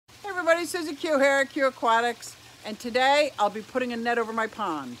everybody, Susie Q here at QueAquatics, and today I'll be putting a net over my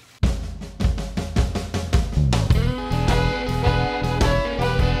pond.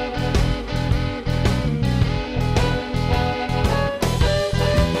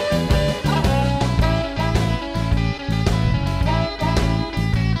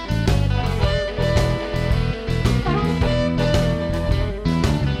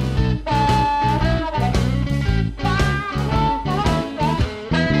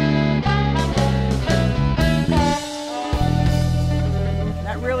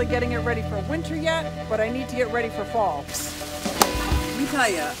 Getting it ready for winter yet, but I need to get ready for fall. Let me tell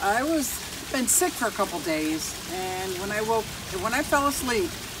you, I been sick for a couple days, and when I fell asleep,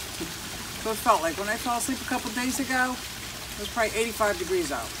 so it felt like when I fell asleep a couple days ago, it was probably 85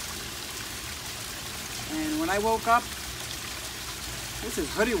 degrees out. And when I woke up, this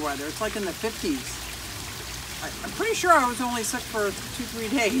is hoodie weather. It's like in the 50s. I'm pretty sure I was only sick for 2-3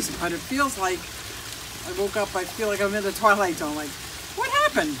 days, but it feels like I woke up, I feel like I'm in the twilight zone. Like, what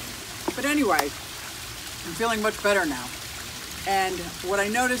happened? But anyway, I'm feeling much better now. And what I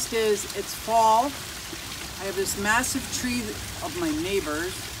noticed is it's fall. I have this massive tree of my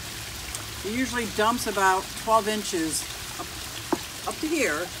neighbor's. It usually dumps about 12 inches up to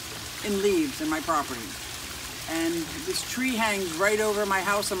here in leaves in my property. And this tree hangs right over my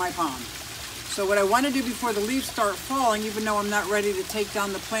house and my pond. So what I want to do before the leaves start falling, even though I'm not ready to take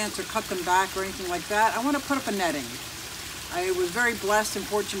down the plants or cut them back or anything like that, I want to put up a netting. I was very blessed and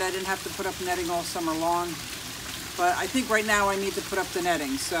fortunate I didn't have to put up netting all summer long, but I think right now I need to put up the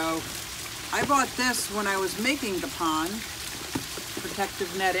netting. So I bought this when I was making the pond,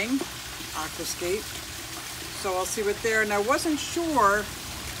 protective netting, Aquascape. So I'll see what there, and I wasn't sure,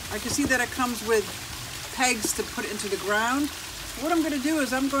 I can see that it comes with pegs to put into the ground. What I'm going to do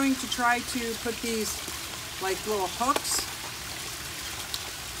is I'm going to try to put these like little hooks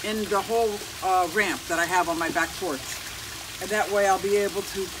in the whole ramp that I have on my back porch. And that way I'll be able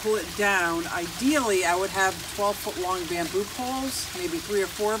to pull it down. Ideally, I would have 12-foot long bamboo poles, maybe 3 or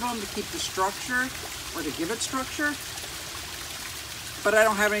 4 of them to keep the structure or to give it structure. But I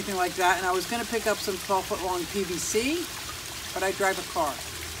don't have anything like that. And I was going to pick up some 12-foot long PVC, but I drive a car.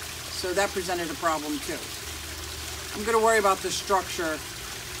 So that presented a problem too. I'm going to worry about the structure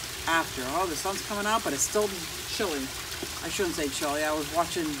after. Oh, the sun's coming out, but it's still chilly. I shouldn't say chilly. I was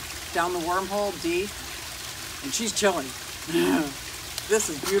watching Down the Wormhole, Dee, and she's chilly. This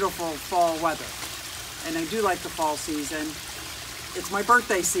is beautiful fall weather, and I do like the fall season. It's my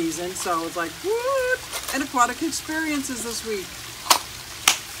birthday season, so it's like, what? And aquatic experiences this week.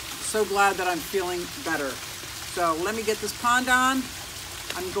 So glad that I'm feeling better. So let me get this pond on.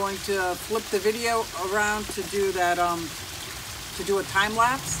 I'm going to flip the video around to do that, to do a time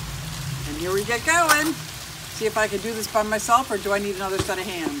lapse, and here we get going. See if I can do this by myself, or do I need another set of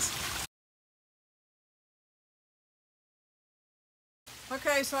hands?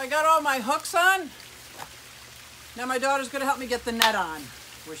 Okay, so I got all my hooks on. Now my daughter's going to help me get the net on.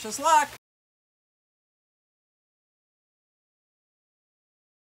 Wish us luck.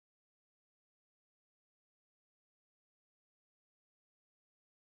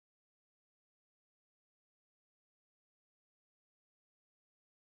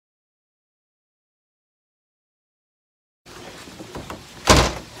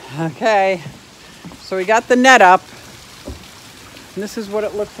 Okay, so we got the net up. And this is what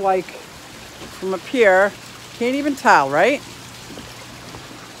it looks like from up here. Can't even tell, right?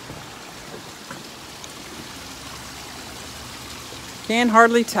 Can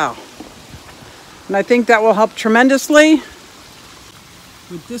hardly tell. And I think that will help tremendously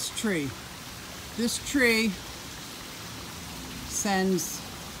with this tree. This tree sends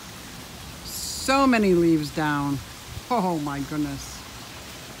so many leaves down. Oh my goodness.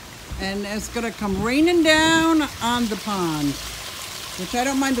 And it's gonna come raining down on the pond. Which I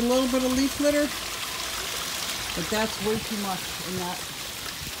don't mind a little bit of leaf litter, but that's way too much in that,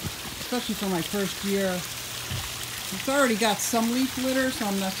 especially for my first year. It's already got some leaf litter, so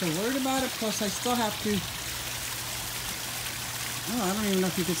I'm not so worried about it. Plus I still have to, oh, I don't even know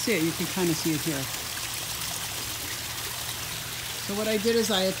if you can see it. You can kind of see it here. So what I did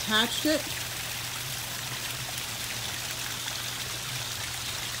is I attached it.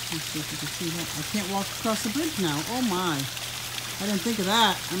 Let's see if you can see that. I can't walk across the bridge now. Oh my. I didn't think of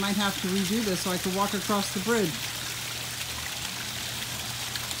that. I might have to redo this so I can walk across the bridge.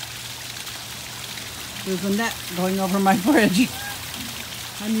 There's a net going over my bridge.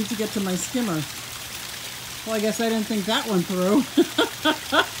 I need to get to my skimmer. Well, I guess I didn't think that one through.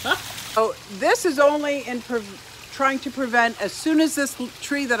 So this is only in trying to prevent, as soon as this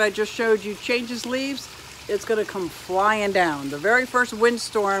tree that I just showed you changes leaves, it's going to come flying down. The very first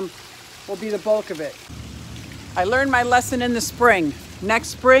windstorm will be the bulk of it. I learned my lesson in the spring. Next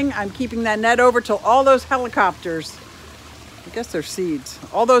spring, I'm keeping that net over till all those helicopters, I guess they're seeds,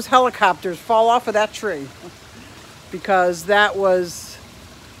 all those helicopters fall off of that tree, because that was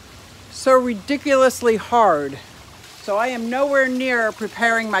so ridiculously hard. So I am nowhere near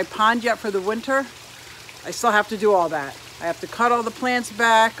preparing my pond yet for the winter. I still have to do all that. I have to cut all the plants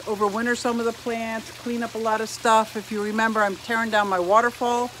back, overwinter some of the plants, clean up a lot of stuff. If you remember, I'm tearing down my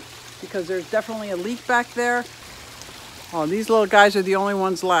waterfall because there's definitely a leak back there. Oh, these little guys are the only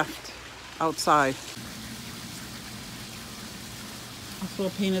ones left outside. This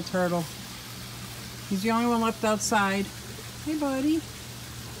little painted turtle. He's the only one left outside. Hey, buddy.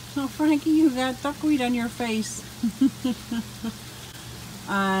 Oh, Frankie, you got duckweed on your face.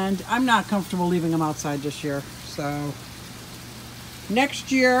 And I'm not comfortable leaving him outside this year. So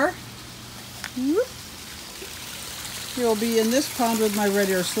next year, he'll be in this pond with my red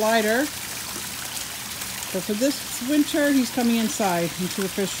air slider. But for this winter, he's coming inside into the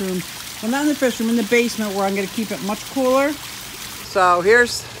fish room. Well, not in the fish room, in the basement, where I'm going to keep it much cooler. So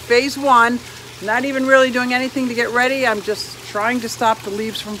here's phase one. Not even really doing anything to get ready. I'm just trying to stop the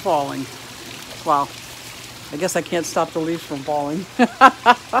leaves from falling. Well, I guess I can't stop the leaves from falling.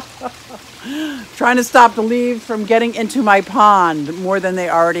 Trying to stop the leaves from getting into my pond more than they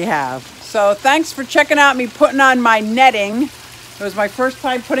already have. So thanks for checking out me putting on my netting. It was my first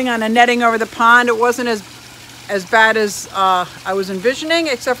time putting on a netting over the pond. It wasn't as bad as I was envisioning,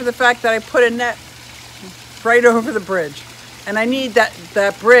 except for the fact that I put a net right over the bridge. And I need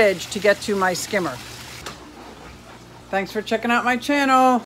that bridge to get to my skimmer. Thanks for checking out my channel.